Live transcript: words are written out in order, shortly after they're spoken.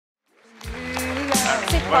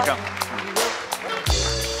Welcome.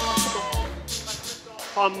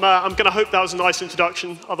 I'm going to hope that was a nice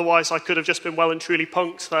introduction. Otherwise, I could have just been well and truly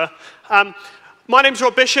punked there. My name's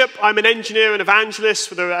Rob Bishop. I'm an engineer and evangelist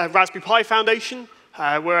for the Raspberry Pi Foundation.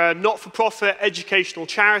 We're a not-for-profit educational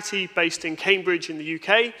charity based in Cambridge in the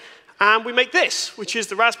UK. And we make this, which is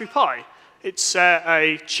the Raspberry Pi. It's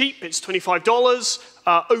cheap, it's $25,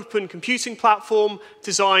 open computing platform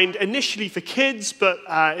designed initially for kids, but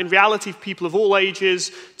in reality for people of all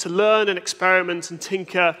ages to learn and experiment and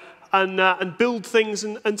tinker and build things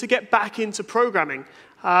and to get back into programming.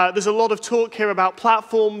 There's a lot of talk here about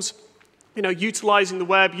platforms, utilizing the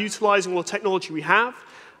web, utilizing all the technology we have.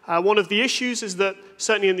 One of the issues is that,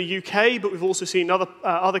 certainly in the UK, but we've also seen in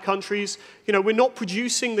other countries, we're not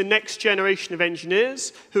producing the next generation of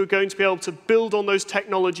engineers who are going to be able to build on those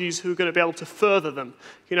technologies, who are going to be able to further them.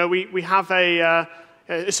 We have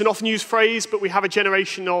it's an often used phrase, but we have a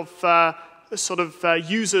generation of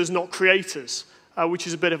users, not creators, which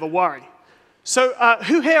is a bit of a worry. So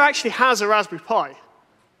who here actually has a Raspberry Pi?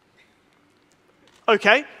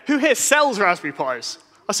 OK. Who here sells Raspberry Pis?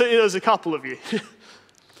 I certainly know there's a couple of you.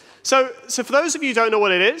 So for those of you who don't know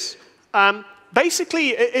what it is, basically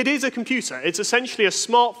it is a computer. It's essentially a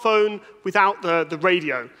smartphone without the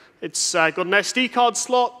radio. It's got an SD card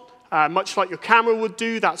slot, much like your camera would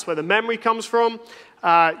do. That's where the memory comes from.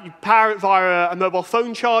 You power it via a mobile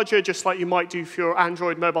phone charger, just like you might do for your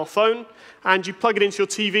Android mobile phone. And you plug it into your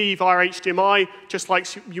TV via HDMI, just like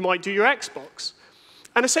you might do your Xbox.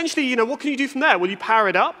 And essentially, what can you do from there? Well, you power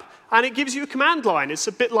it up. And it gives you a command line. It's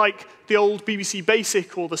a bit like the old BBC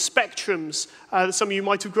Basic or the Spectrums that some of you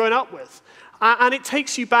might have grown up with. And it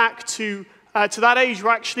takes you back to that age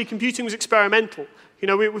where actually computing was experimental.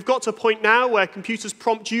 We've got to a point now where computers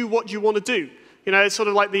prompt you what you want to do. It's sort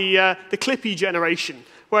of like the Clippy generation,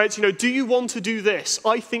 where it's, do you want to do this?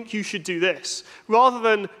 I think you should do this. Rather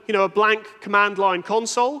than, a blank command line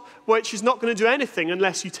console, which is not going to do anything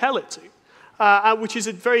unless you tell it to, which is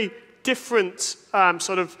a very different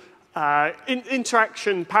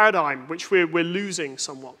interaction paradigm, which we're losing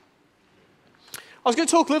somewhat. I was going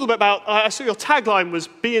to talk a little bit about, I saw your tagline was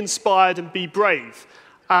be inspired and be brave.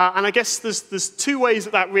 And I guess there's two ways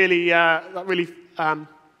that really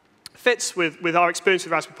fits with our experience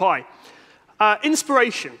with Raspberry Pi.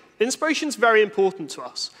 Inspiration. Inspiration is very important to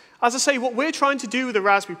us. As I say, what we're trying to do with the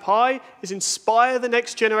Raspberry Pi is inspire the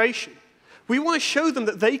next generation. We want to show them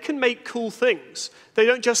that they can make cool things. They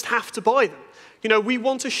don't just have to buy them. We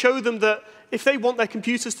want to show them that if they want their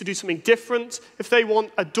computers to do something different, if they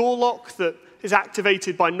want a door lock that is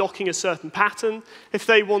activated by knocking a certain pattern, if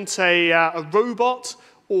they want a robot,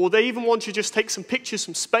 or they even want you to just take some pictures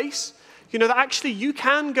from space, that actually you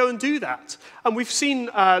can go and do that. And we've seen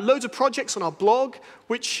loads of projects on our blog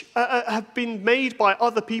which have been made by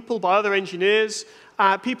other people, by other engineers,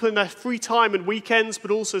 people in their free time and weekends, but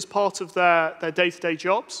also as part of their day-to-day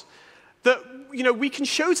jobs, that we can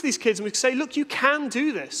show to these kids and we can say, look, you can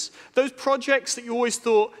do this. Those projects that you always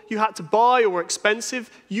thought you had to buy or were expensive,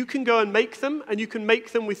 you can go and make them, and you can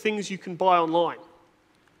make them with things you can buy online.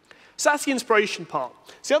 So that's the inspiration part.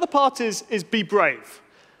 So the other part is be brave.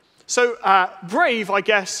 So brave, I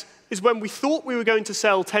guess, is when we thought we were going to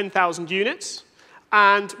sell 10,000 units,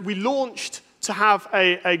 and we launched to have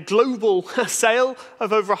a global sale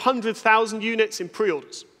of over 100,000 units in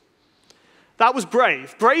pre-orders. That was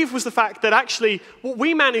brave. Brave was the fact that actually what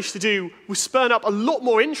we managed to do was spurn up a lot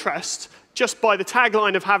more interest just by the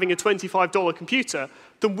tagline of having a $25 computer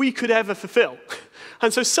than we could ever fulfill.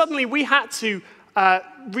 And so suddenly we had to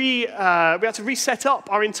reset up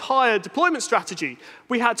our entire deployment strategy.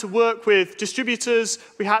 We had to work with distributors.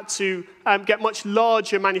 We had to get much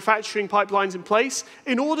larger manufacturing pipelines in place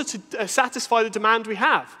in order to satisfy the demand we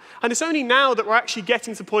have. And it's only now that we're actually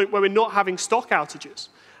getting to the point where we're not having stock outages.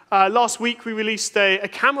 Last week, we released a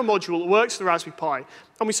camera module that works for the Raspberry Pi,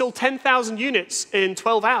 and we sold 10,000 units in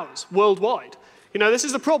 12 hours worldwide. This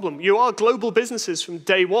is the problem. You are global businesses from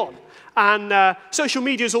day one. And social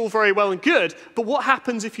media is all very well and good, but what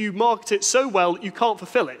happens if you market it so well that you can't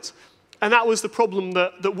fulfill it? And that was the problem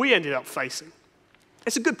that we ended up facing.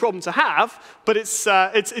 It's a good problem to have, but it's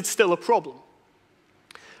still a problem.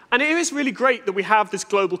 And it is really great that we have this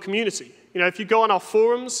global community. If you go on our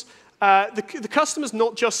forums, the customer's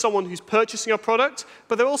not just someone who's purchasing our product,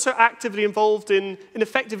 but they're also actively involved in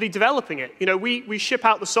effectively developing it. We ship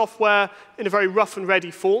out the software in a very rough and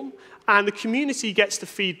ready form, and the community gets to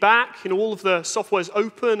feedback. All of the software is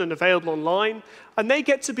open and available online, and they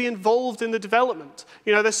get to be involved in the development.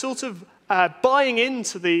 They're sort of buying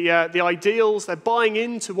into the ideals, they're buying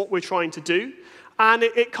into what we're trying to do, And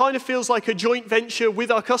it kind of feels like a joint venture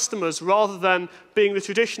with our customers rather than being the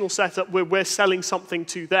traditional setup where we're selling something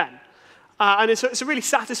to them. And it's a really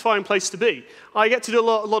satisfying place to be. I get to do a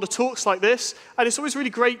lot of talks like this, and it's always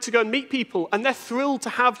really great to go and meet people, and they're thrilled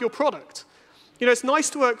to have your product. You know, it's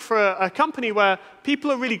nice to work for a company where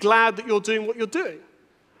people are really glad that you're doing what you're doing.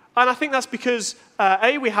 And I think that's because,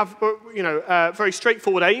 A, we have very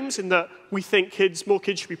straightforward aims in that we think more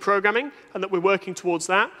kids should be programming, and that we're working towards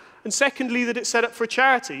that. And secondly, that it's set up for a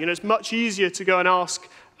charity. You know, it's much easier to go and ask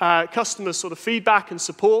customers sort of feedback and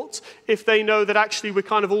support if they know that actually we're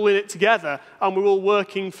kind of all in it together and we're all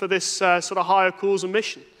working for this sort of higher cause and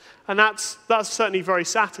mission. And that's certainly very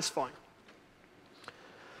satisfying.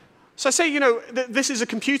 So I say, you know, this is a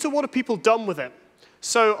computer. What have people done with it?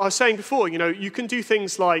 So I was saying before, you know, you can do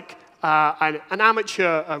things like an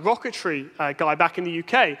amateur rocketry guy back in the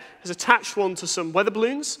UK has attached one to some weather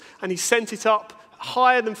balloons, and he sent it up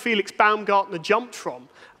higher than Felix Baumgartner jumped from,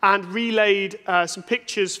 and relayed some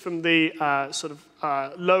pictures from the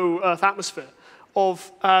low Earth atmosphere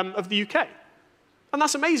of the UK. And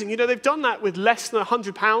that's amazing. You know, they've done that with less than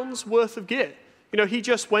 £100 worth of gear. You know, he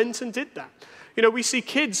just went and did that. You know, we see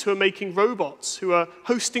kids who are making robots, who are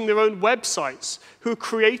hosting their own websites, who are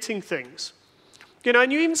creating things. You know,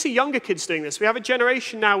 and you even see younger kids doing this. We have a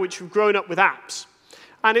generation now which have grown up with apps.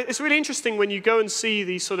 And it's really interesting when you go and see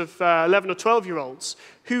these sort of 11 or 12-year-olds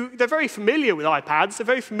who, they're very familiar with iPads, they're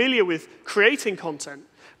very familiar with creating content.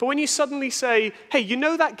 But when you suddenly say, hey, you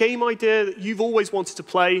know that game idea that you've always wanted to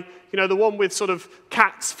play, you know, the one with sort of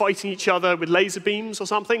cats fighting each other with laser beams or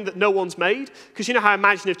something that no one's made? Because you know how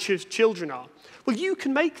imaginative children are. Well, you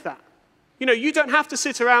can make that. You know, you don't have to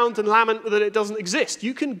sit around and lament that it doesn't exist.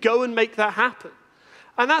 You can go and make that happen.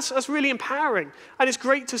 And that's really empowering. And it's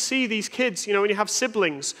great to see these kids, you know, when you have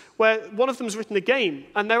siblings, where one of them's written a game,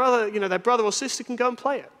 and their brother or sister can go and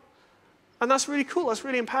play it. And that's really cool. That's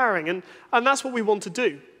really empowering. And that's what we want to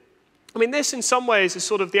do. I mean, this, in some ways, is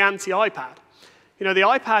sort of the anti-iPad. You know, the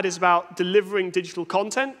iPad is about delivering digital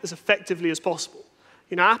content as effectively as possible.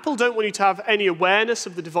 You know, Apple don't want you to have any awareness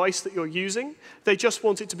of the device that you're using. They just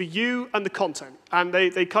want it to be you and the content. And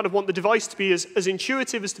they kind of want the device to be as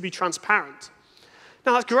intuitive as to be transparent.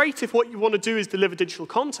 Now, that's great if what you want to do is deliver digital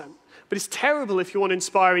content. But it's terrible if you want to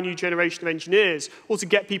inspire a new generation of engineers or to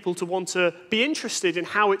get people to want to be interested in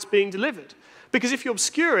how it's being delivered. Because if you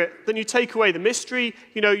obscure it, then you take away the mystery,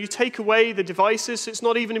 you know, you take away the devices, so it's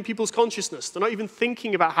not even in people's consciousness. They're not even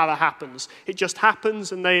thinking about how that happens. It just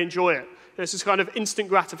happens and they enjoy it. It's this kind of instant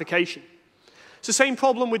gratification. It's the same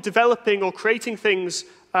problem with developing or creating things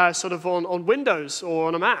sort of on Windows or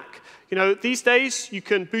on a Mac. You know, these days, you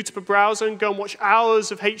can boot up a browser and go and watch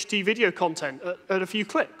hours of HD video content at a few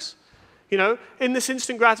clicks. You know, in this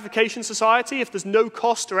instant gratification society, if there's no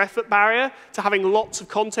cost or effort barrier to having lots of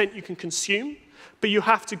content you can consume, but you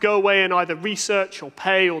have to go away and either research or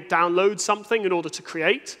pay or download something in order to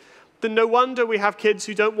create, then no wonder we have kids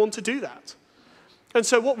who don't want to do that. And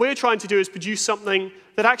so what we're trying to do is produce something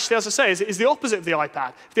that actually, as I say, is the opposite of the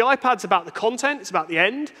iPad. If the iPad's about the content, it's about the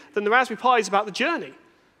end, then the Raspberry Pi is about the journey.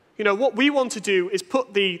 You know, what we want to do is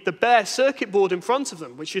put the bare circuit board in front of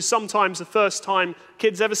them, which is sometimes the first time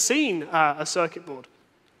kids ever seen a circuit board,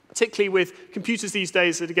 particularly with computers these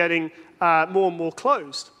days that are getting more and more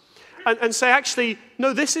closed. And say, actually,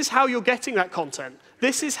 no, this is how you're getting that content.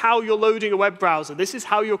 This is how you're loading a web browser. This is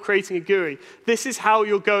how you're creating a GUI. This is how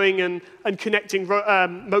you're going and connecting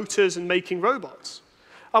motors and making robots.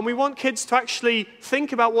 And we want kids to actually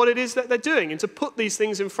think about what it is that they're doing and to put these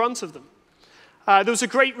things in front of them. There was a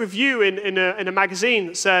great review in a magazine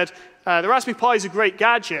that said, the Raspberry Pi is a great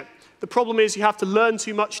gadget. The problem is you have to learn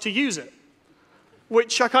too much to use it,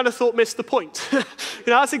 which I kind of thought missed the point. You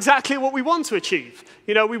know, that's exactly what we want to achieve.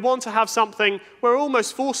 You know, we want to have something where we're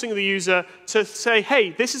almost forcing the user to say, hey,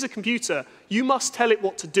 this is a computer. You must tell it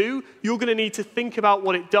what to do. You're going to need to think about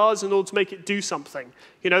what it does in order to make it do something.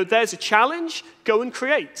 You know, there's a challenge. Go and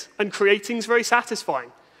create. And creating is very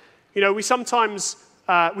satisfying. You know, we sometimes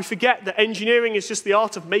we forget that engineering is just the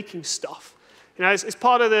art of making stuff. You know, it's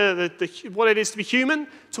part of what it is to be human,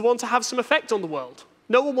 to want to have some effect on the world.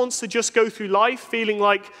 No one wants to just go through life feeling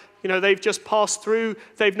like, you know, they've just passed through,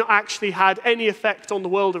 they've not actually had any effect on the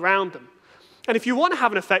world around them. And if you want to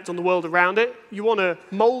have an effect on the world around it, you want to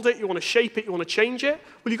mold it, you want to shape it, you want to change it,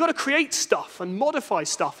 well, you've got to create stuff and modify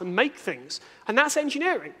stuff and make things. And that's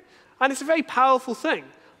engineering. And it's a very powerful thing.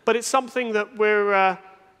 But it's something that we're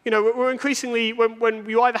increasingly, when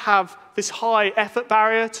you either have this high effort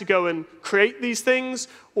barrier to go and create these things,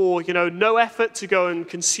 or, you know, no effort to go and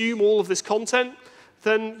consume all of this content,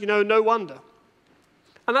 then, you know, no wonder.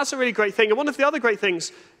 And that's a really great thing. And one of the other great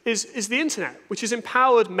things is the internet, which has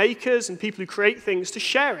empowered makers and people who create things to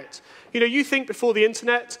share it. You think before the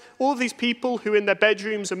internet, all of these people who in their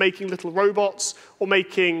bedrooms are making little robots or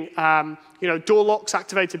making door locks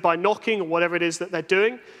activated by knocking or whatever it is that they're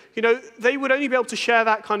doing, they would only be able to share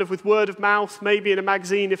that kind of with word of mouth, maybe in a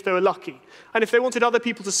magazine if they were lucky. And if they wanted other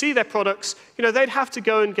people to see their products, they'd have to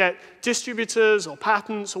go and get distributors or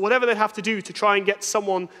patents or whatever they'd have to do to try and get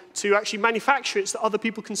someone to actually manufacture it so that other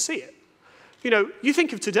people can see it. You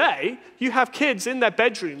think of today, you have kids in their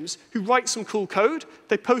bedrooms who write some cool code,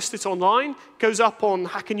 they post it online, goes up on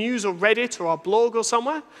Hacker News or Reddit or our blog or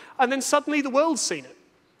somewhere, and then suddenly the world's seen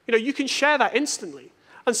it. You can share that instantly,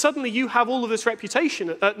 and suddenly you have all of this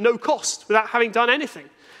reputation at no cost without having done anything.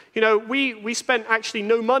 We spent actually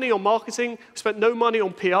no money on marketing, we spent no money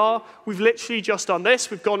on PR, we've literally just done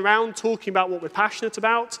this, we've gone around talking about what we're passionate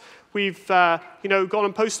about, we've gone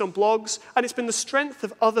and posted on blogs, and it's been the strength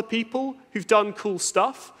of other people who've done cool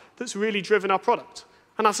stuff that's really driven our product.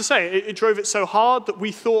 And as I say, it drove it so hard that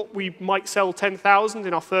we thought we might sell 10,000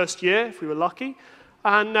 in our first year, if we were lucky,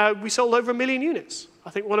 and we sold over 1 million units. I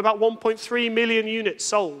think about 1.3 million units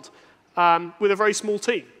sold with a very small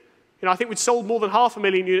team. I think we'd sold more than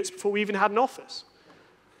 500,000 units before we even had an office.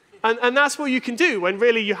 And that's what you can do when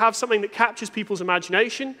really you have something that captures people's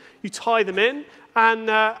imagination, you tie them in,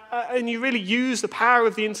 and you really use the power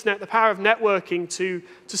of the internet, the power of networking to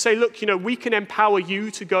say, look, we can empower you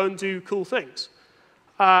to go and do cool things.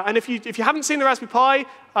 And if you haven't seen the Raspberry Pi,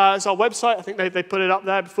 it's our website. I think they put it up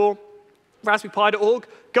there before, raspberrypi.org.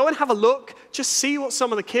 Go and have a look. Just see what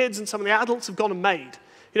some of the kids and some of the adults have gone and made.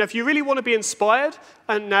 If you really want to be inspired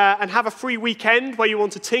and have a free weekend where you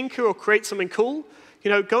want to tinker or create something cool,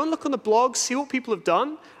 go and look on the blog, see what people have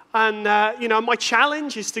done. And my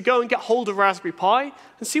challenge is to go and get hold of Raspberry Pi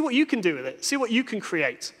and see what you can do with it, see what you can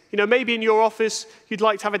create. Maybe in your office, you'd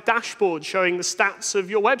like to have a dashboard showing the stats of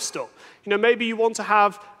your web store. Maybe you want to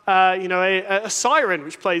have a siren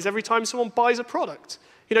which plays every time someone buys a product.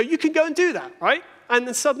 You can go and do that, right? And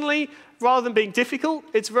then suddenly, rather than being difficult,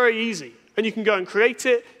 it's very easy. And you can go and create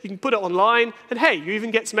it, you can put it online, and hey, you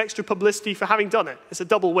even get some extra publicity for having done it. It's a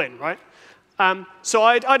double win, right? So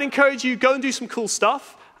I'd encourage you, go and do some cool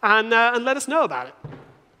stuff, and let us know about it.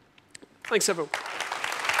 Thanks, everyone.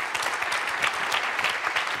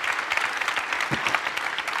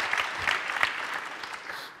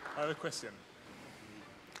 I have a question.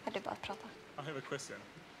 I have a question.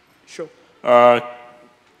 Sure.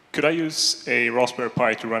 Could I use a Raspberry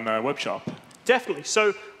Pi to run a web shop? Definitely.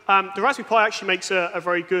 So the Raspberry Pi actually makes a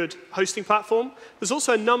very good hosting platform. There's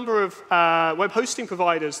also a number of web hosting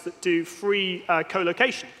providers that do free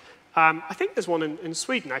co-location. I think there's one in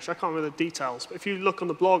Sweden, actually. I can't remember the details. But if you look on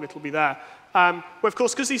the blog, it'll be there. Where, of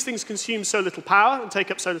course, because these things consume so little power and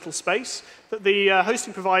take up so little space, that the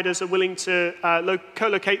hosting providers are willing to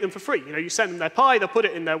co-locate them for free. You send them their Pi, they'll put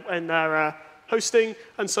it in their hosting,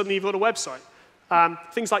 and suddenly you've got a website.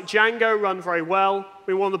 Things like Django run very well.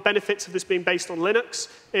 One of the benefits of this being based on Linux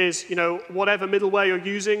is, whatever middleware you're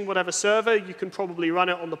using, whatever server, you can probably run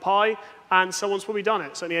it on the Pi, and someone's probably done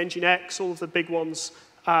it. Certainly Nginx, all of the big ones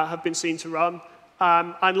have been seen to run,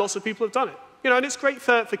 and lots of people have done it. And it's great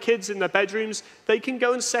for kids in their bedrooms. They can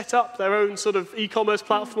go and set up their own sort of e-commerce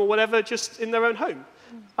platform or whatever just in their own home.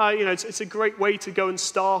 It's a great way to go and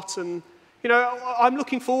start. And I'm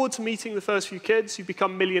looking forward to meeting the first few kids who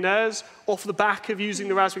become millionaires off the back of using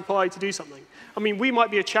the Raspberry Pi to do something. I mean, we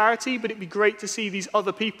might be a charity, but it'd be great to see these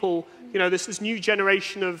other people, this new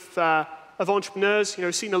generation of entrepreneurs.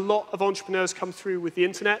 We've seen a lot of entrepreneurs come through with the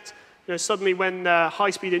internet. Suddenly when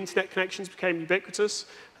high-speed internet connections became ubiquitous,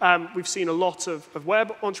 we've seen a lot of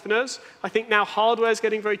web entrepreneurs. I think now hardware is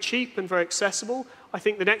getting very cheap and very accessible. I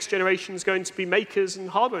think the next generation is going to be makers and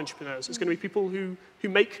hardware entrepreneurs. It's going to be people who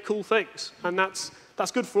make cool things, and that's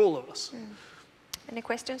good for all of us. Any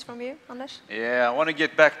questions from you, Anders? Yeah, I want to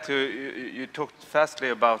get back to, you talked fastly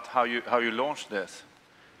about how you launched this,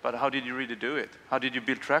 but how did you really do it? How did you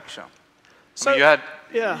build traction? So,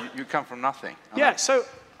 you come from nothing. Yeah, so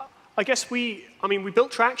I guess we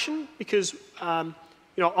built traction because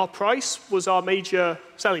our price was our major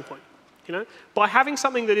selling point. By having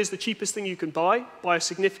something that is the cheapest thing you can buy by a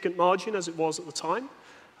significant margin, as it was at the time,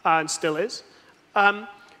 and still is, that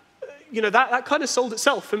kind of sold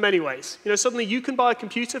itself in many ways. Suddenly you can buy a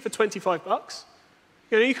computer for $25.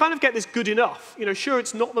 You kind of get this good enough. Sure,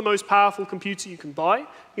 it's not the most powerful computer you can buy.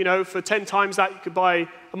 For 10 times that, you could buy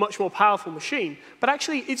a much more powerful machine. But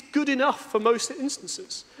actually, it's good enough for most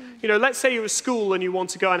instances. Let's say you're a school and you want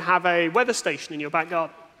to go and have a weather station in your back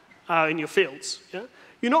garden, in your fields. Yeah?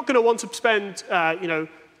 You're not going to want to spend,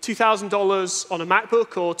 $2,000 on a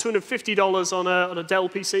MacBook or $250 on a Dell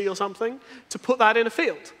PC or something to put that in a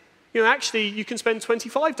field. Actually, you can spend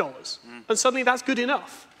 $25, and suddenly that's good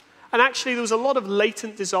enough. And actually, there was a lot of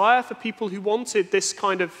latent desire for people who wanted this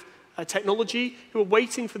kind of technology, who were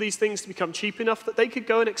waiting for these things to become cheap enough that they could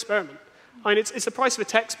go and experiment. I mean, it's the price of a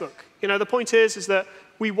textbook. The point is that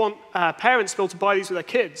we want parents to be able to buy these with their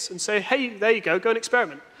kids and say, hey, there you go and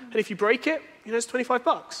experiment. And if you break it, it's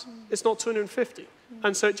 $25. It's not $250.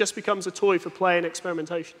 And so it just becomes a toy for play and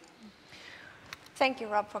experimentation. Thank you,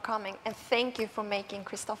 Rob, for coming, and thank you for making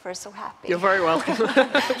Christopher so happy. You're very welcome.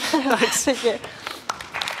 Thanks. Thank you.